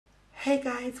Hey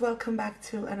guys, welcome back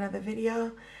to another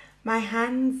video. My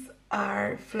hands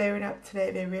are flaring up today.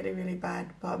 They're really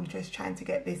bad, but I'm just trying to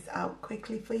get this out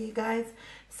quickly for you guys.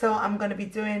 So I'm going to be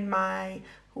doing my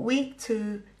week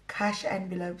 2 cash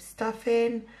envelope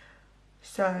stuffing.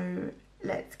 So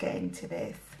let's get into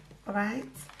this. Alright,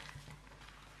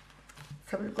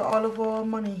 so we've got all of our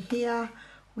money here.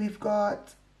 We've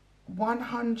got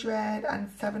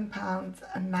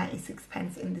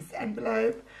 £107.96 in this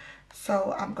envelope.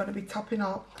 So I'm going to be topping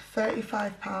up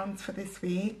 £35 for this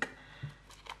week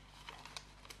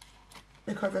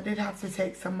because I did have to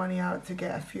take some money out to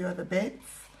get a few other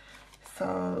bits.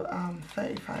 So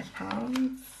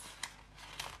 £35,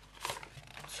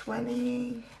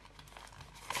 20,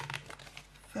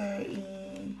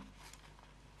 30,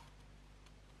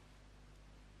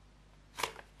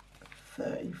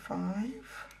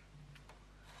 35.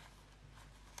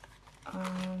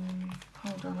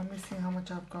 Hold on, I'm missing how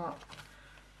much I've got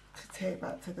to take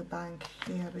back to the bank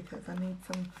here because I need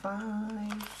some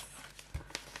fives.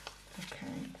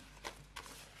 Okay.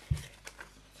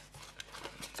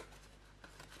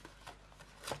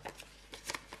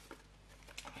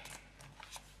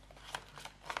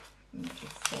 Let me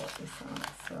just sort this out.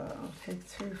 So I'll take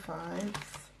 2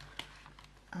 5s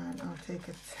and I'll take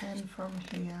a 10 from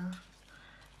here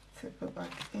to put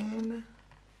back in.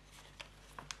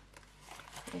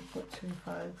 We'll put 2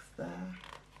 5s there.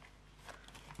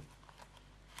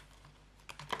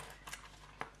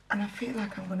 And I feel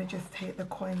like I'm going to just take the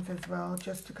coins as well,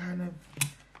 just to kind of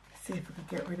see if I could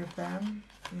get rid of them,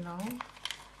 you know.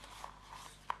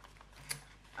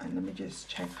 And let me just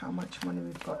check how much money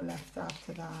we've got left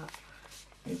after that.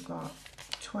 We've got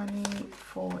 20,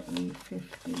 40,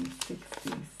 50,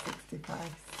 60,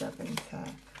 65, 70,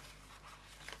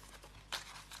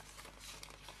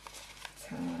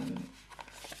 10,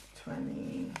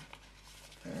 20,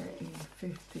 30,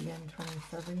 50 and 20,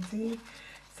 70.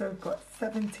 So we've got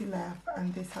 70 left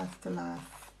and this has to last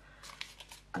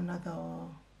another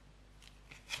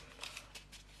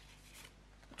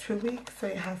 2 weeks. So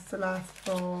it has to last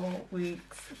for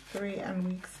weeks 3 and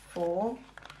weeks 4.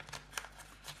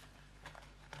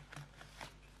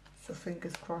 So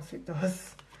fingers crossed it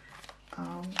does.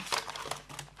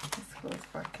 This goes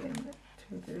back into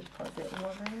the deposit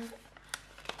wallet.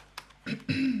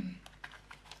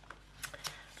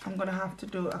 I'm gonna have to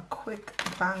do a quick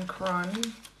bank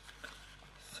run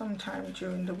sometime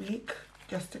during the week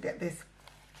just to get this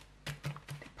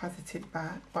deposited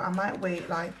back, but I might wait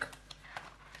like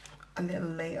a little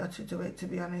later to do it, to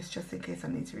be honest, just in case I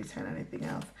need to return anything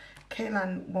else.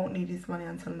 Kaylan won't need his money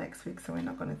until next week, so we're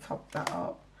not going to top that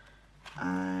up.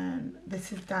 And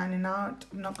this is dining out.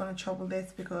 I'm not going to trouble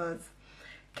this because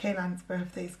Kaylan's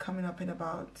birthday is coming up in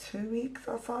about 2 weeks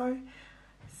or so.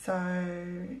 So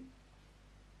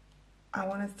I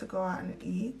want us to go out and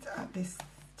eat at this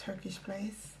Turkish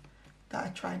place that I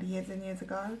tried years and years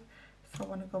ago. So I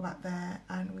want to go back there,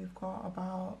 and we've got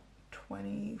about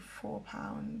 £24, 4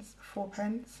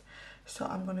 pence. So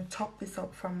I'm going to top this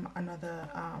up from another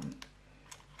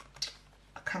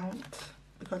account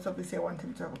because obviously I want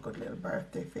him to have a good little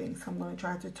birthday thing. So I'm going to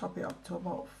try to top it up to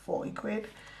about 40 quid.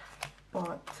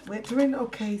 But we're doing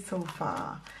okay so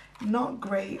far. Not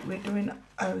great, we're doing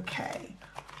okay.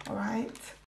 Alright?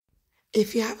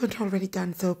 If you haven't already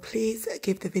done so, please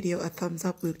give the video a thumbs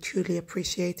up. We'll truly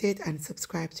appreciate it, and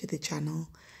subscribe to the channel.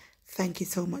 Thank you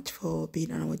so much for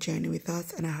being on our journey with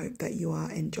us, and I hope that you are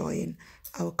enjoying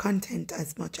our content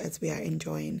as much as we are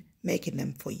enjoying making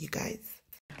them for you guys.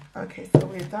 Okay, so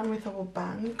we're done with our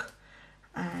bank,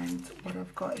 and what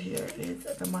I've got here is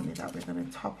the money that we're going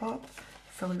to top up.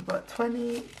 So we've got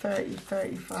 20, 30,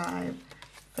 35,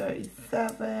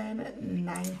 37,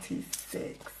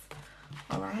 96.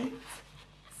 Alright,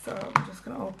 so I'm just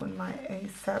going to open my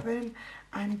A7,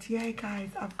 and yeah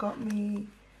guys, I've got me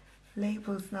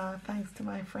labels now thanks to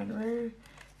my friend Rue.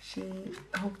 She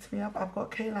hooked me up. I've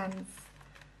got Kaylan's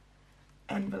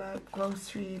envelope,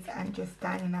 groceries and just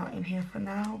dining out in here for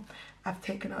now. I've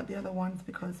taken out the other ones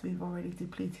because we've already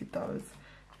depleted those,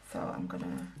 so I'm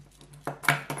gonna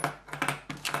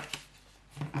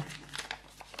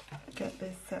get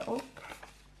this set up.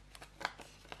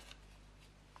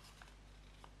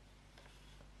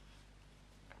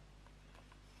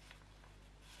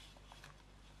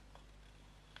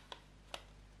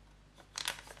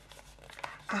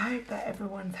 I hope that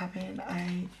everyone's having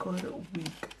a good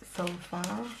week so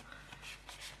far.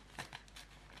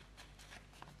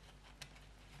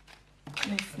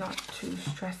 And it's not too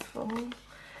stressful.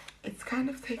 It's kind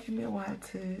of taken me a while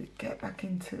to get back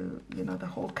into, you know, the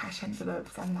whole cash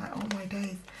envelopes. I'm like, oh my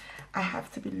days, I have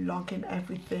to be logging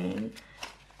everything.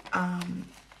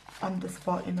 on the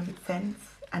spot in a sense,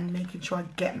 and making sure I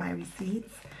get my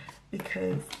receipts,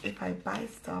 because if I buy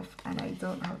stuff and I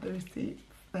don't have the receipts,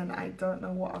 then I don't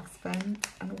know what I've spent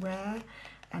and where,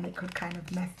 and it could kind of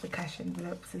mess the cash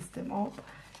envelope system up.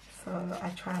 So I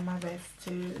try my best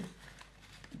to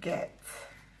get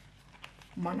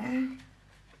money.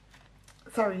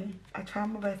 Sorry, I try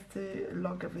my best to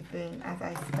log everything as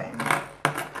I spend.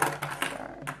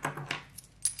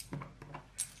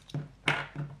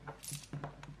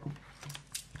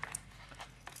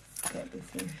 So, get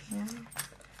this in here.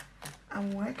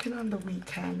 I'm working on the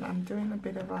weekend. I'm doing a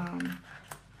bit of I'm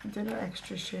doing an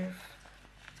extra shift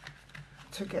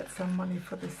to get some money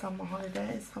for the summer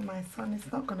holidays for my son. It's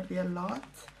not going to be a lot,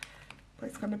 but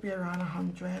it's going to be around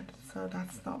 100, so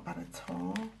that's not bad at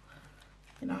all,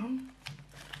 you know.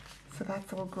 So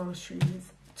that's all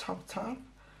groceries topped up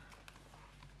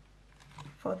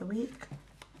for the week.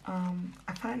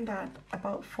 I find that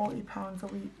about £40 a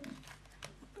week,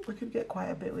 we could get quite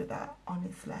a bit with that,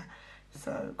 honestly.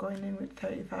 So going in with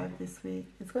 35 this week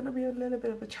is going to be a little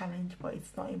bit of a challenge, but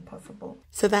it's not impossible.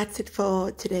 So that's it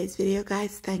for today's video,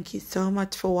 guys. Thank you so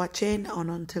much for watching, and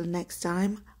until next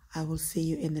time, I will see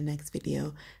you in the next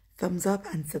video. Thumbs up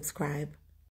and subscribe.